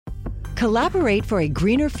Collaborate for a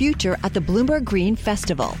greener future at the Bloomberg Green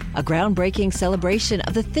Festival, a groundbreaking celebration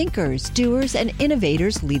of the thinkers, doers, and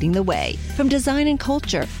innovators leading the way. From design and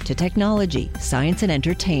culture to technology, science, and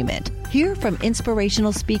entertainment. Hear from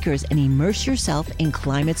inspirational speakers and immerse yourself in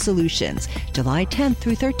climate solutions. July 10th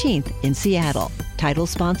through 13th in Seattle. Title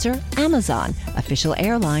sponsor, Amazon. Official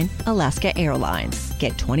airline, Alaska Airlines.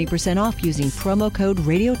 Get 20% off using promo code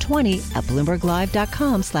radio20 at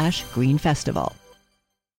bloomberglive.com/greenfestival.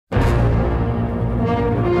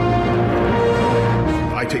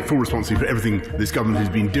 I take full responsibility for everything this government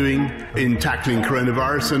has been doing in tackling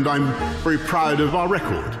coronavirus, and I'm very proud of our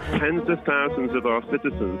record. Tens of thousands of our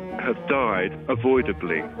citizens have died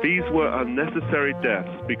avoidably. These were unnecessary deaths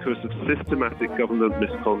because of systematic government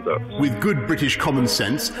misconduct. With good British common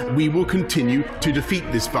sense, we will continue to defeat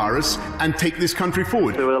this virus and take this country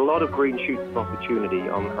forward. There are a lot of green shoots of opportunity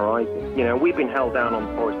on the horizon. You know, we've been held down on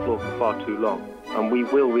the forest floor for far too long, and we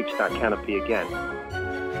will reach that canopy again.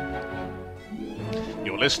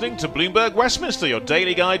 You're listening to Bloomberg Westminster, your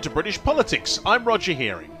daily guide to British politics. I'm Roger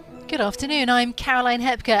Hearing. Good afternoon, I'm Caroline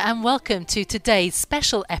Hepker, and welcome to today's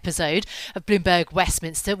special episode of Bloomberg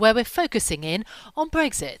Westminster, where we're focusing in on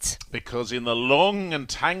Brexit. Because in the long and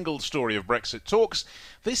tangled story of Brexit talks,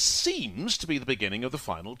 this seems to be the beginning of the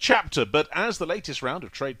final chapter. But as the latest round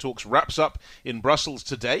of trade talks wraps up in Brussels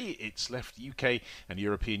today, it's left UK and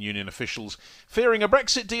European Union officials fearing a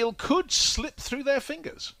Brexit deal could slip through their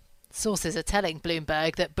fingers. Sources are telling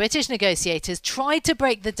Bloomberg that British negotiators tried to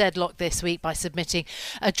break the deadlock this week by submitting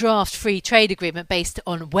a draft free trade agreement based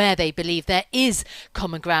on where they believe there is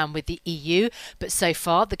common ground with the EU. But so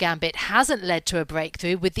far, the gambit hasn't led to a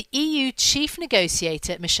breakthrough, with the EU chief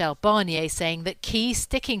negotiator Michel Barnier saying that key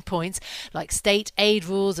sticking points like state aid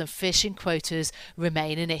rules and fishing quotas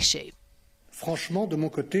remain an issue. Franchement, de mon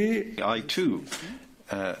côté, I too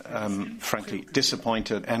am frankly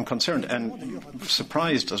disappointed and concerned and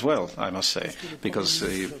surprised as well, I must say, because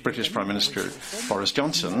the British Prime Minister Boris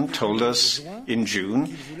Johnson told us in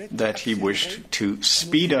June that he wished to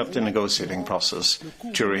speed up the negotiating process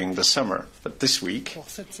during the summer. But this week,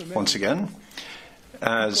 once again,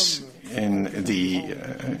 as in the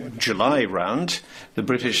July round, the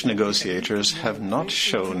British negotiators have not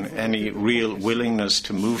shown any real willingness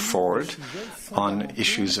to move forward on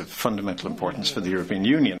issues of fundamental importance for the European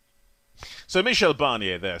Union. So Michel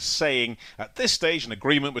Barnier there saying, at this stage, an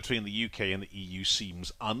agreement between the UK and the EU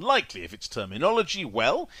seems unlikely. If it's terminology,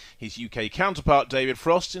 well, his UK counterpart David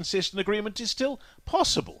Frost insists an agreement is still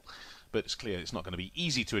possible. But it's clear it's not going to be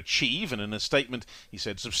easy to achieve, and in a statement he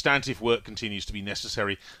said substantive work continues to be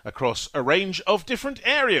necessary across a range of different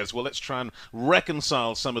areas. Well, let's try and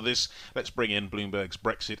reconcile some of this. Let's bring in Bloomberg's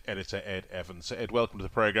Brexit editor Ed Evans. So Ed, welcome to the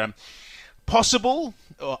programme. Possible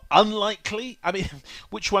or unlikely? I mean,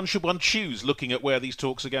 which one should one choose looking at where these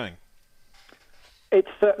talks are going?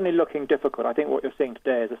 It's certainly looking difficult. I think what you're seeing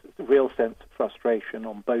today is a real sense of frustration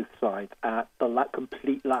on both sides at the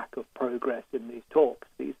complete lack of progress in these talks.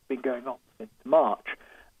 These have been going on since March,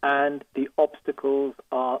 and the obstacles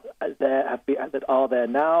that are there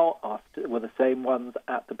now were the same ones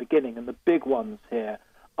at the beginning. And the big ones here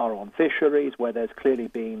are on fisheries, where there's clearly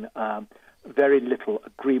been very little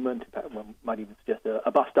agreement. In fact, one might even suggest a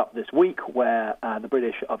bust-up this week, where the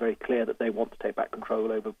British are very clear that they want to take back control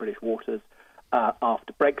over British waters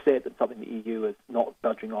after Brexit, and something the EU is not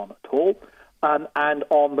budging on at all. And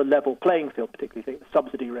on the level playing field, particularly the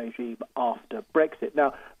subsidy regime after Brexit.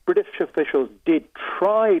 Now, British officials did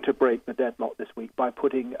try to break the deadlock this week by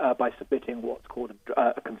submitting what's called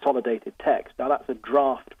a consolidated text. Now, that's a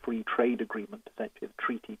draft free trade agreement, essentially a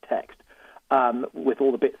treaty text, with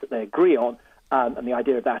all the bits that they agree on. And the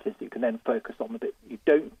idea of that is you can then focus on the bits that you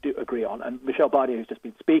don't agree on. And Michel Barnier, who's just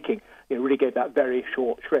been speaking, really gave that very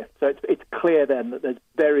short shrift. So it's clear then that there's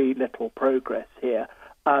very little progress here,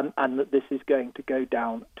 and that this is going to go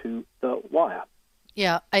down to the wire.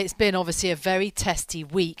 Yeah, it's been obviously a very testy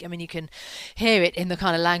week. I mean, you can hear it in the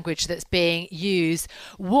kind of language that's being used.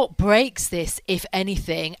 What breaks this, if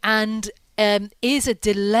anything? And is a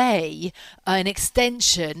delay, an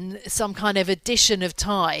extension, some kind of addition of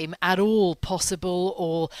time at all possible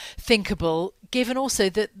or thinkable, given also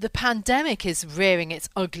that the pandemic is rearing its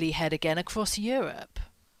ugly head again across Europe?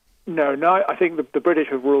 No, I think the British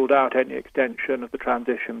have ruled out any extension of the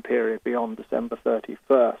transition period beyond December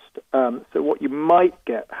 31st. So what you might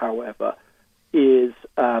get, however, is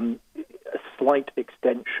a slight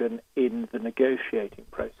extension in the negotiating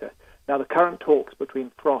process. Now, the current talks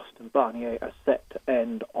between Frost and Barnier are set to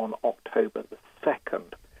end on October the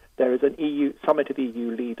 2nd. There is an EU summit of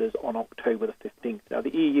EU leaders on October the 15th. Now,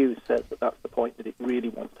 the EU says that that's the point that it really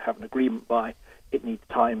wants to have an agreement by it needs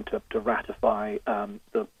time to ratify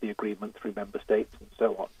the agreement through member states and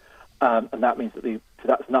so on. And that means that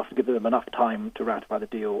that's enough to give them enough time to ratify the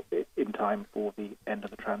deal in time for the end of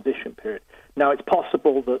the transition period. Now, it's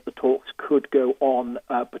possible that the talks could go on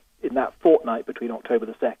in that fortnight between October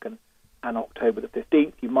the 2nd and October the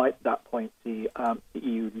 15th. You might at that point see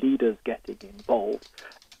EU leaders getting involved.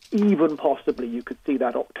 Even possibly you could see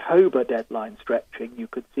that October deadline stretching. You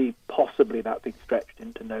could see possibly that being stretched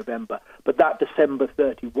into November. But that December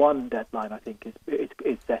 31 deadline, I think,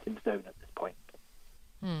 is set in stone at this point.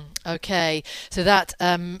 Okay, so that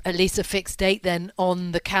at least a fixed date then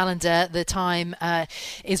on the calendar. The time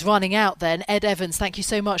is running out then. Ed Evans, thank you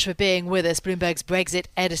so much for being with us, Bloomberg's Brexit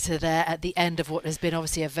editor there at the end of what has been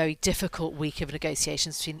obviously a very difficult week of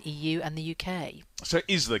negotiations between the EU and the UK. So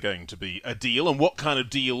is there going to be a deal, and what kind of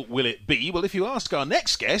deal will it be? Well, if you ask our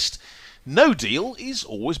next guest, no deal is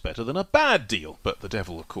always better than a bad deal, but the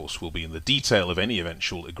devil, of course, will be in the detail of any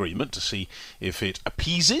eventual agreement to see if it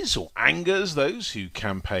appeases or angers those who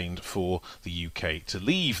campaigned for the UK to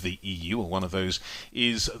leave the EU. Well, one of those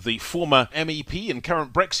is the former MEP and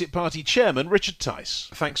current Brexit Party chairman, Richard Tice.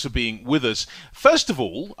 Thanks for being with us. First of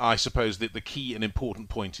all, I suppose that the key and important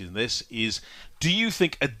point in this is, do you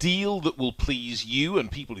think a deal that will please you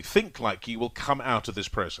and people who think like you will come out of this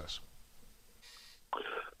process?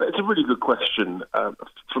 It's a really good question.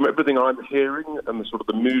 From everything I'm hearing and the sort of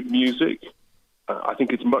the mood music, I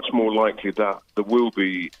think it's much more likely that there will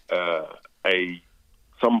be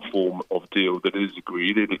some form of deal that is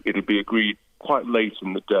agreed. It'll be agreed quite late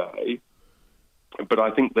in the day, but I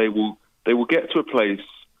think they will get to a place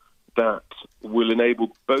that will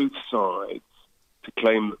enable both sides to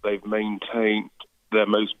claim that they've maintained their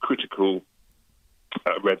most critical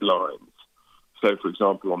red lines. So, for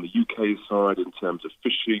example, on the UK side, in terms of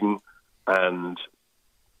fishing and,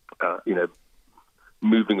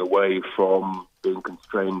 moving away from being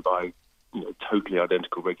constrained by, totally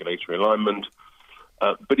identical regulatory alignment.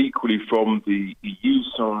 But equally from the EU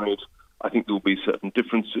side, I think there will be certain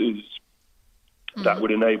differences that would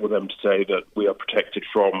enable them to say that we are protected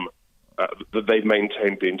from, that they've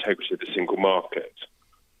maintained the integrity of the single market.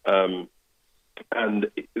 And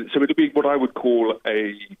so it'll be what I would call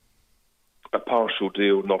a partial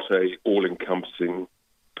deal, not a all-encompassing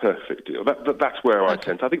perfect deal. That's where I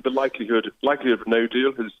tend. I think the likelihood of no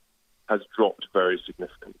deal has dropped very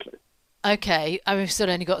significantly. Okay, we've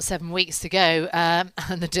still only got 7 weeks to go, and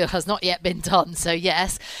the deal has not yet been done. So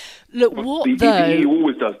yes, look, the EU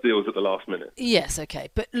always does deals at the last minute. Yes, okay,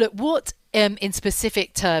 but look, what in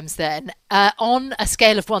specific terms then, on a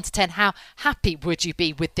scale of 1 to 10, how happy would you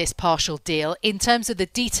be with this partial deal in terms of the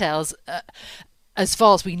details? As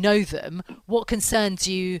far as we know them, what concerns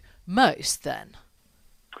you most then?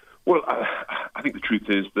 Well, I think the truth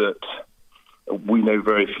is that we know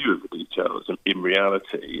very few of the details in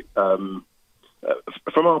reality. From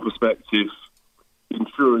our perspective,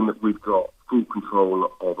 ensuring that we've got full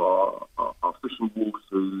control of our fishing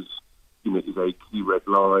waters is a key red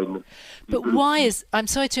line. But I'm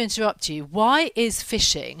sorry to interrupt you, why is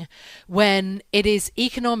fishing, when it is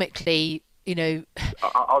economically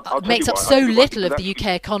makes up so little of the UK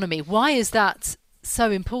economy? Why is that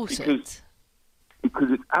so important?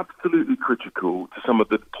 Because it's absolutely critical to some of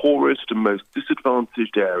the poorest and most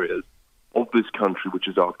disadvantaged areas of this country, which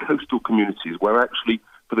is our coastal communities, where actually,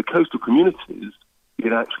 for the coastal communities,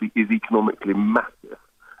 it actually is economically massive.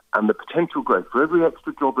 And the potential growth, for every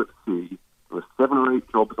extra job at sea, there are 7 or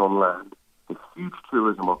 8 jobs on land. There's huge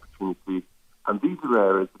tourism opportunities, and these are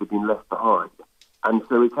areas that have been left behind. And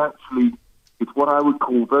so it's what I would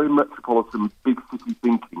call very metropolitan, big city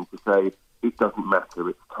thinking to say it doesn't matter,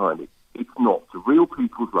 it's tiny. It's not. To real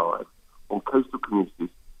people's lives on coastal communities,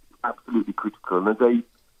 it's absolutely critical. And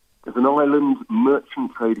as an island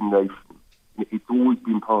merchant trading nation, it's always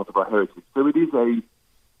been part of our heritage. So it's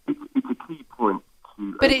a key point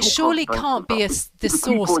to. But it surely can't be the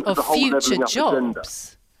source of future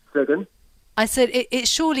jobs. Say again? I said it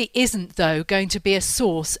surely isn't, though, going to be a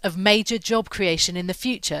source of major job creation in the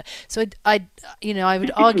future. So I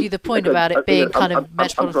would argue the point about it being kind of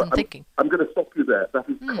metropolitan thinking. I'm going to stop you there. That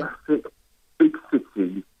is classic big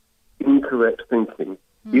city incorrect thinking.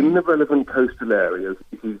 In the relevant coastal areas,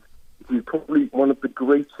 it is probably one of the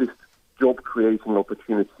greatest job creating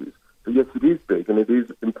opportunities. So yes, it is big and it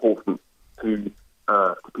is important to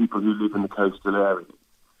people who live in the coastal areas.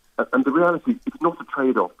 And the reality is, it's not a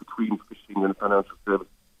trade-off between fishing and financial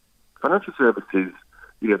services. Financial services,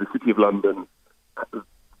 the City of London,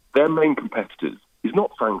 their main competitors is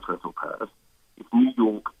not Frankfurt or Paris, it's New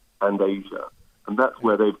York and Asia. And that's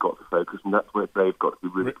where they've got to focus, and that's where they've got to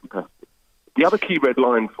be really competitive. The other key red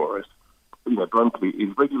line for us bluntly,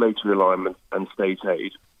 is regulatory alignment and state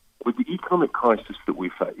aid. With the economic crisis that we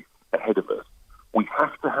face ahead of us, we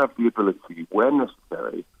have to have the ability, where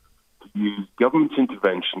necessary, to use government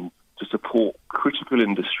intervention to support critical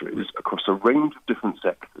industries across a range of different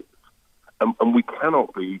sectors. And we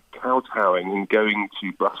cannot be kowtowing and going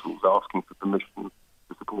to Brussels asking for permission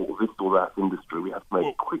to support this or that industry. We have to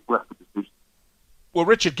make quick, rapid decisions. Well,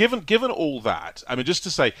 Richard, given all that, I mean, just to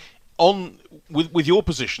say, with your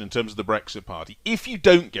position in terms of the Brexit Party, if you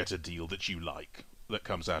don't get a deal that you like that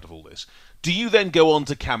comes out of all this, do you then go on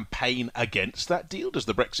to campaign against that deal? Does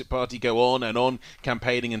the Brexit Party go on and on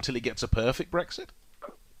campaigning until it gets a perfect Brexit?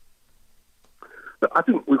 I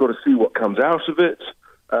think we've got to see what comes out of it.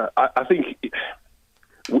 I think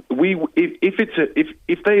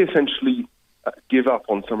if they essentially give up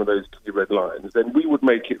on some of those key red lines, then we would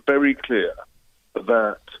make it very clear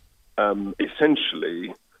that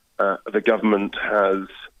essentially the government has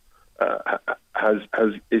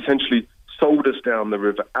essentially sold us down the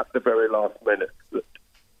river at the very last minute.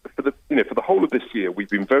 For the whole of this year, we've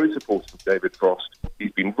been very supportive of David Frost.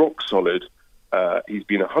 He's been rock solid. He's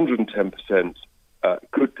been 110%.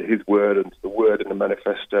 Good to his word and to the word in the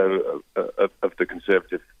manifesto of the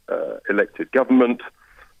Conservative elected government.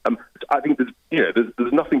 I think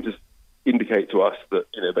there's nothing to indicate to us that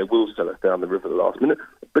they will sell us down the river at the last minute.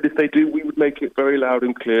 But if they do, we would make it very loud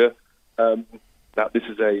and clear that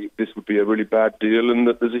this would be a really bad deal and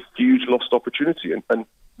that there's a huge lost opportunity. And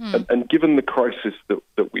given the crisis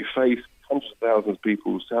that we face, hundreds of thousands of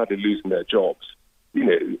people sadly losing their jobs,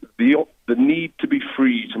 the need to be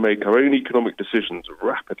free to make our own economic decisions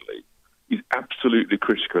rapidly is absolutely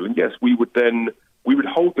critical. And yes, we would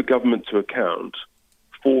hold the government to account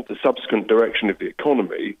for the subsequent direction of the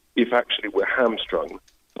economy if actually we're hamstrung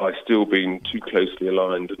by still being too closely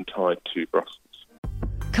aligned and tied to Brussels.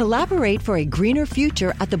 Collaborate for a greener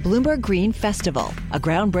future at the Bloomberg Green Festival, a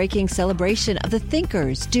groundbreaking celebration of the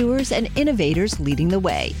thinkers, doers, and innovators leading the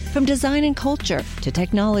way. From design and culture to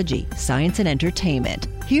technology, science, and entertainment.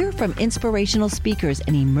 Hear from inspirational speakers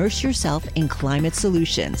and immerse yourself in climate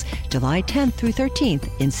solutions. July 10th through 13th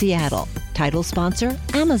in Seattle. Title sponsor,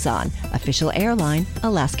 Amazon. Official airline,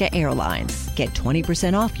 Alaska Airlines. Get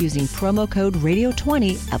 20% off using promo code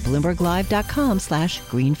Radio20 at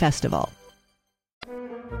BloombergLive.com/Green Festival.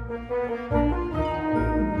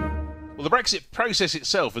 Well, the Brexit process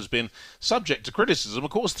itself has been subject to criticism,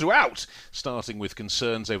 of course, throughout, starting with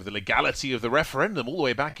concerns over the legality of the referendum all the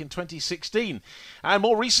way back in 2016, and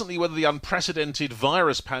more recently whether the unprecedented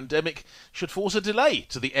virus pandemic should force a delay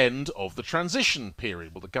to the end of the transition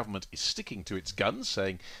period. Well, the government is sticking to its guns,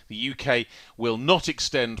 saying the UK will not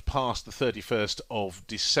extend past the 31st of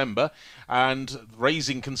December, and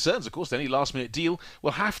raising concerns, of course, that any last-minute deal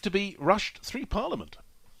will have to be rushed through Parliament.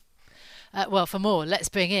 Well, for more, let's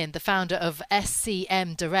bring in the founder of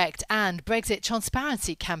SCM Direct and Brexit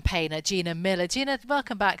Transparency campaigner, Gina Miller. Gina,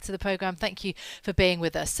 welcome back to the programme. Thank you for being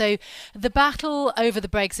with us. So the battle over the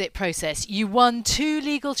Brexit process, you won 2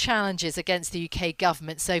 legal challenges against the UK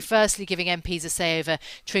government. So firstly, giving MPs a say over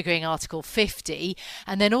triggering Article 50,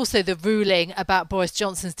 and then also the ruling about Boris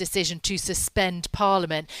Johnson's decision to suspend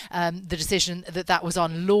Parliament, the decision that was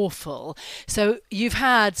unlawful. So you've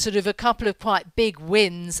had sort of a couple of quite big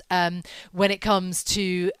wins when it comes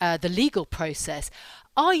to the legal process.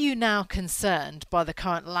 Are you now concerned by the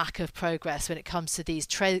current lack of progress when it comes to these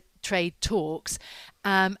trade talks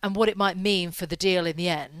and what it might mean for the deal in the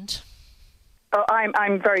end? Oh,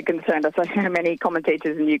 I'm very concerned, as I know many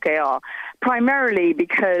commentators in the UK are, primarily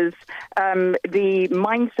because the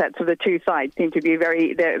mindsets of the two sides seem to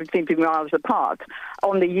be miles apart.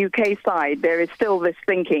 On the UK side, there is still this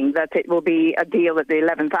thinking that it will be a deal at the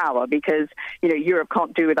 11th hour because Europe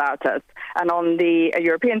can't do without us, and on the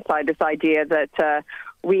European side, this idea that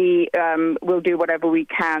we will do whatever we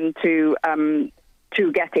can to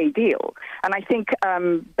get a deal. And I think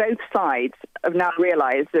both sides have now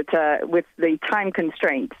realized that with the time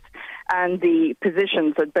constraints and the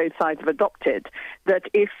positions that both sides have adopted, that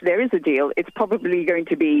if there is a deal, it's probably going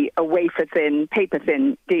to be a wafer-thin,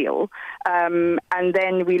 paper-thin deal, and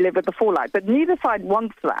then we live with the fallout. But neither side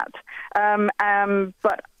wants that.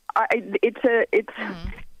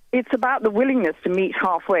 It's about the willingness to meet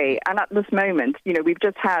halfway. And at this moment, we've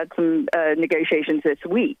just had some negotiations this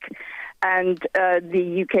week. And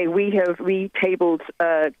the UK, we tabled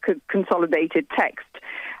consolidated text,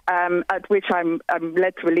 at which I'm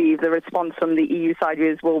led to believe the response from the EU side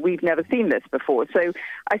is, well, we've never seen this before. So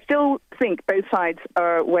I still think both sides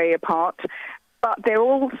are way apart. But there are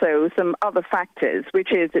also some other factors,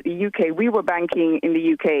 which is that the UK, we were banking in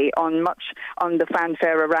the UK on the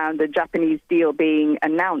fanfare around the Japanese deal being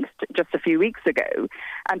announced just a few weeks ago,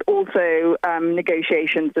 and also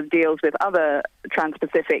negotiations of deals with other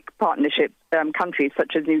Trans-Pacific Partnership countries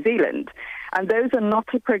such as New Zealand. And those are not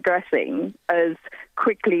progressing as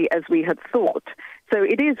quickly as we had thought. So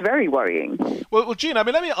it is very worrying. Well, Gina, I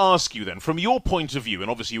mean, let me ask you then, from your point of view, and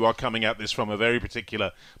obviously you are coming at this from a very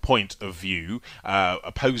particular point of view,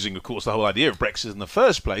 opposing, of course, the whole idea of Brexit in the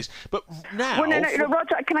first place, but now... Well, no,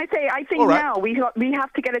 Roger, can I say, I think now we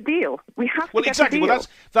have to get a deal. We have to get a deal. Well,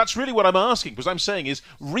 that's really what I'm asking, because I'm saying is,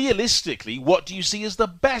 realistically, what do you see as the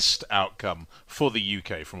best outcome for the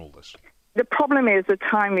UK from all this? The problem is the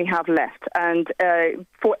time we have left, and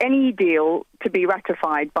for any deal to be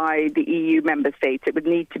ratified by the EU member states, it would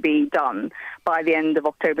need to be done by the end of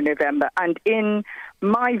October, November. And in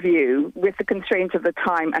my view, with the constraints of the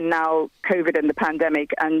time and now COVID and the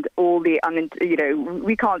pandemic and all the,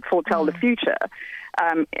 we can't foretell the future,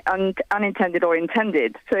 unintended or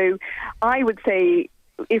intended. So I would say,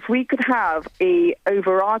 if we could have a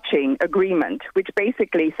overarching agreement, which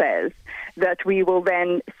basically says that we will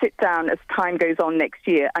then sit down as time goes on next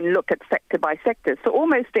year and look at sector by sector. So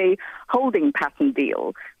almost a holding pattern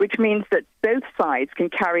deal, which means that both sides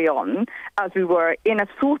can carry on as we were in a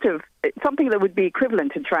sort of something that would be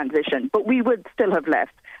equivalent to transition, but we would still have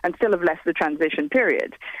left the transition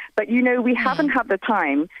period. But, we haven't had the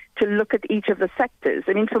time to look at each of the sectors.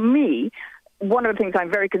 I mean, for me, one of the things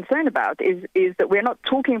I'm very concerned about is that we're not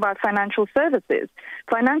talking about financial services.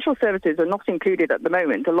 Financial services are not included at the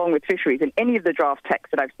moment, along with fisheries, in any of the draft texts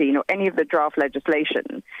that I've seen or any of the draft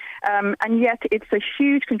legislation. And yet it's a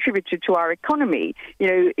huge contributor to our economy,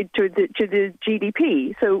 to the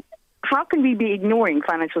GDP. So how can we be ignoring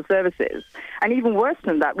financial services? And even worse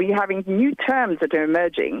than that, we're having new terms that are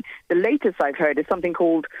emerging. The latest I've heard is something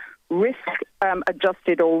called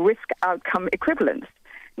risk-adjusted or risk outcome equivalence.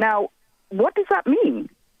 Now, what does that mean?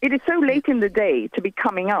 It is so late in the day to be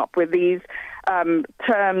coming up with these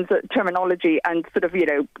terminology and sort of,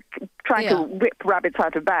 trying to whip rabbits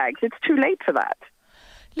out of bags. It's too late for that.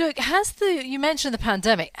 Look, you mentioned the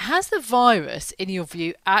pandemic. Has the virus, in your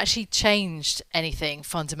view, actually changed anything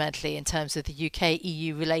fundamentally in terms of the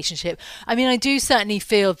UK-EU relationship? I mean, I do certainly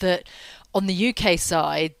feel that on the UK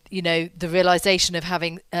side, the realisation of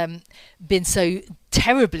having been so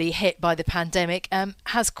terribly hit by the pandemic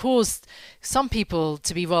has caused some people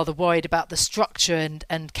to be rather worried about the structure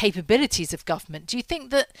and capabilities of government. Do you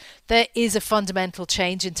think that there is a fundamental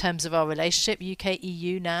change in terms of our relationship,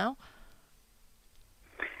 UK-EU now?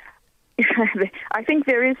 I think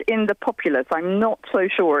there is in the populace. I'm not so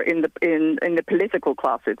sure in the political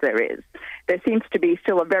classes there is. There seems to be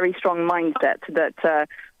still a very strong mindset that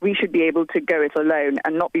we should be able to go it alone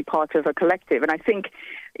and not be part of a collective. And I think,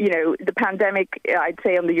 the pandemic, I'd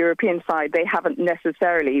say on the European side, they haven't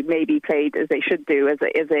necessarily maybe played as they should do as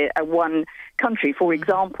a one country. For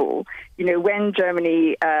example, when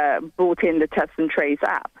Germany brought in the Test and Trace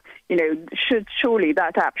app, surely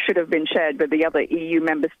that app should have been shared with the other EU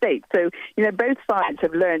member states. So, both sides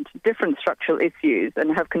have learned different structural issues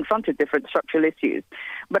and have confronted different structural issues.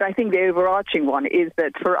 But I think the overarching one is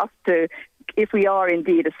that for us to, if we are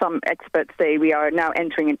indeed, as some experts say, we are now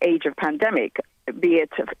entering an age of pandemic, be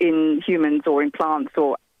it in humans or in plants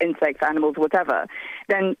or insects, animals, whatever,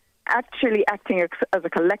 then actually acting as a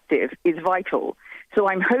collective is vital. So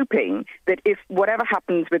I'm hoping that if whatever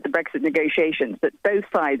happens with the Brexit negotiations, that both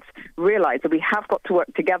sides realise that we have got to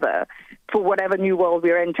work together for whatever new world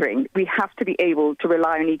we're entering. We have to be able to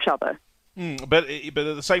rely on each other. But at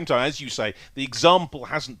the same time, as you say, the example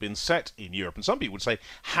hasn't been set in Europe. And some people would say,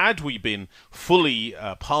 had we been fully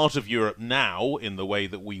part of Europe now in the way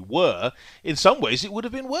that we were, in some ways it would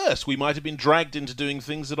have been worse. We might have been dragged into doing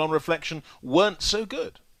things that on reflection weren't so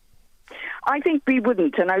good. I think we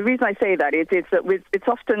wouldn't, and the reason I say that is that it's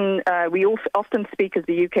often we often speak as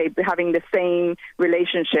the UK having the same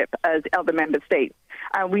relationship as other member states,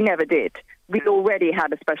 and we never did. We already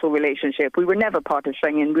had a special relationship. We were never part of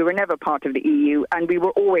Schengen. We were never part of the EU, and we were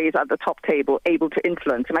always at the top table, able to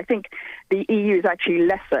influence. And I think the EU is actually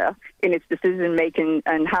lesser in its decision making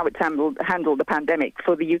and how it's handled the pandemic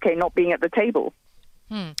for the UK not being at the table.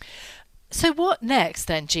 So what next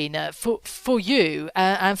then, Gina, for you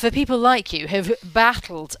and for people like you who have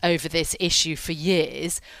battled over this issue for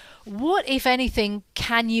years? What, if anything,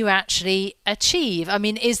 can you actually achieve? I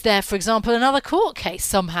mean, is there, for example, another court case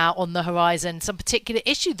somehow on the horizon, some particular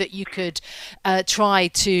issue that you could try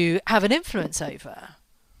to have an influence over?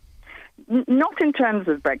 Not in terms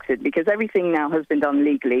of Brexit, because everything now has been done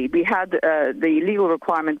legally. We had the legal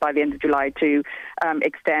requirement by the end of July to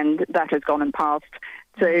extend. That has gone and passed.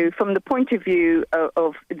 So from the point of view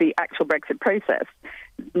of the actual Brexit process,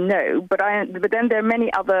 no. But then there are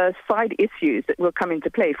many other side issues that will come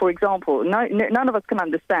into play. For example, none of us can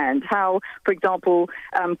understand how, for example,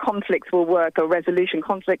 conflicts will work or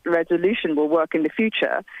conflict resolution will work in the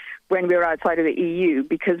future when we're outside of the EU,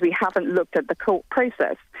 because we haven't looked at the court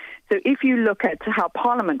process. So if you look at how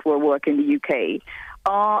Parliament will work in the UK,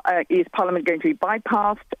 is Parliament going to be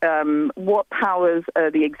bypassed? What powers are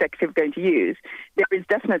the executive going to use? There is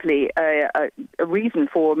definitely a reason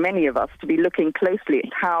for many of us to be looking closely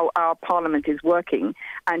at how our Parliament is working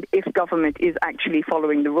and if government is actually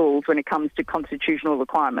following the rules when it comes to constitutional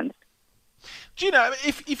requirements. Gina,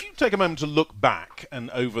 if you take a moment to look back and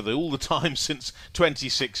over all the time since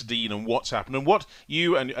 2016 and what's happened and what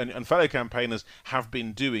you and fellow campaigners have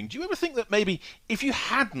been doing, do you ever think that maybe if you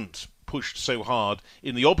hadn't pushed so hard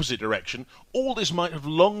in the opposite direction, all this might have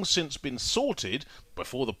long since been sorted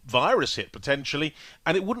before the virus hit, potentially,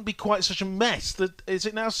 and it wouldn't be quite such a mess as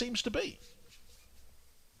it now seems to be?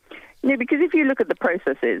 No, because if you look at the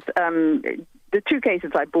processes, the two cases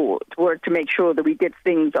I brought were to make sure that we did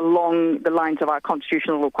things along the lines of our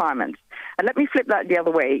constitutional requirements. And let me flip that the other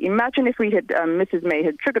way. Imagine if we had, Mrs. May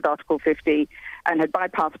had triggered Article 50 and had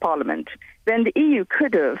bypassed Parliament, then the EU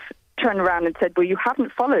could have turned around and said, well, you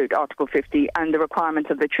haven't followed Article 50 and the requirements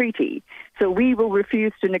of the treaty, so we will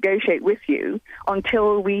refuse to negotiate with you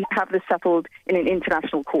until we have this settled in an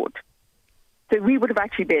international court. So we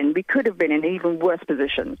could have been in an even worse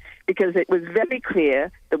position, because it was very clear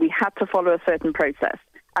that we had to follow a certain process.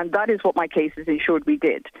 And that is what my cases ensured we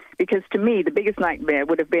did. Because to me, the biggest nightmare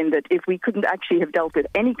would have been that if we couldn't actually have dealt with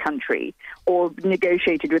any country or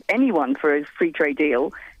negotiated with anyone for a free trade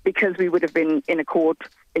deal, because we would have been in a court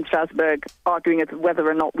in Strasbourg arguing as whether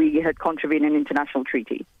or not we had contravened an international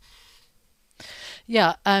treaty.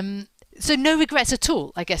 Yeah. So no regrets at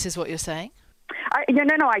all, I guess, is what you're saying?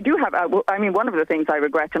 No, I do have. One of the things I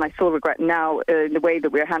regret, and I still regret now, the way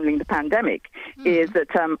that we're handling the pandemic, is that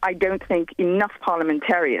I don't think enough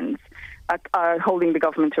parliamentarians are holding the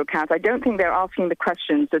government to account. I don't think they're asking the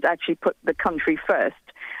questions that actually put the country first.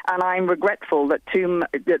 And I'm regretful that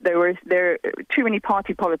there were too many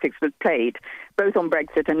party politics was played, both on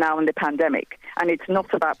Brexit and now in the pandemic. And it's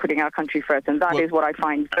not about putting our country first, and that is what I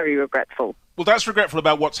find very regretful. Well, that's regretful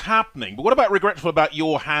about what's happening, but what about regretful about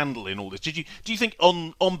your handle in all this? Do you think,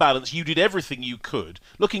 on balance, you did everything you could?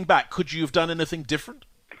 Looking back, could you have done anything different?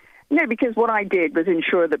 No, because what I did was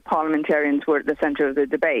ensure that parliamentarians were at the centre of the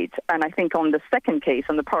debate. And I think on the second case,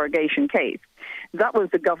 on the prorogation case, that was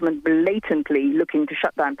the government blatantly looking to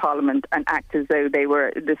shut down Parliament and act as though they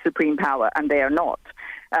were the supreme power, and they are not.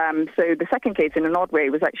 So the second case, in an odd way,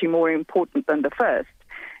 was actually more important than the first,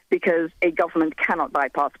 because a government cannot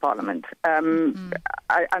bypass Parliament. And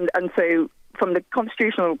so from the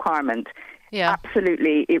constitutional requirement,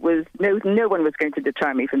 absolutely, it was no one was going to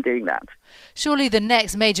deter me from doing that. Surely the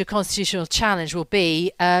next major constitutional challenge will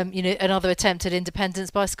be, another attempt at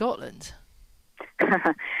independence by Scotland.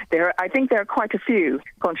 I think there are quite a few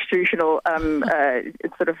constitutional,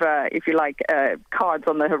 if you like, cards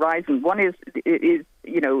on the horizon. One is the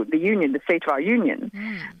union, the state of our union.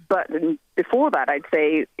 But before that, I'd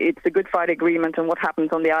say it's the Good Friday Agreement and what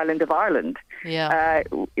happens on the island of Ireland,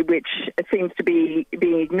 which seems to be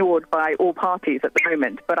being ignored by all parties at the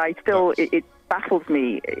moment. But it baffles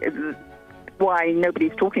me why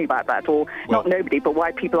nobody's talking about that, or not nobody, but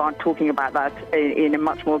why people aren't talking about that in a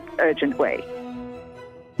much more urgent way.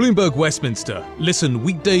 Bloomberg Westminster. Listen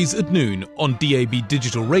weekdays at noon on DAB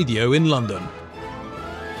Digital Radio in London.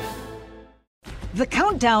 The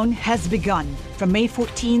countdown has begun. From May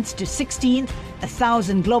 14th to 16th,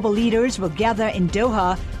 1,000 global leaders will gather in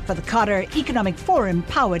Doha for the Qatar Economic Forum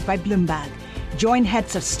powered by Bloomberg. Join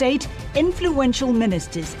heads of state, influential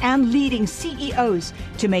ministers, and leading CEOs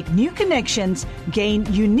to make new connections, gain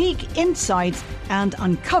unique insights, and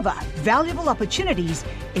uncover valuable opportunities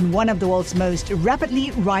in one of the world's most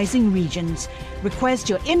rapidly rising regions. Request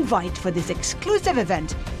your invite for this exclusive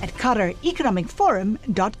event at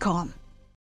QatarEconomicForum.com.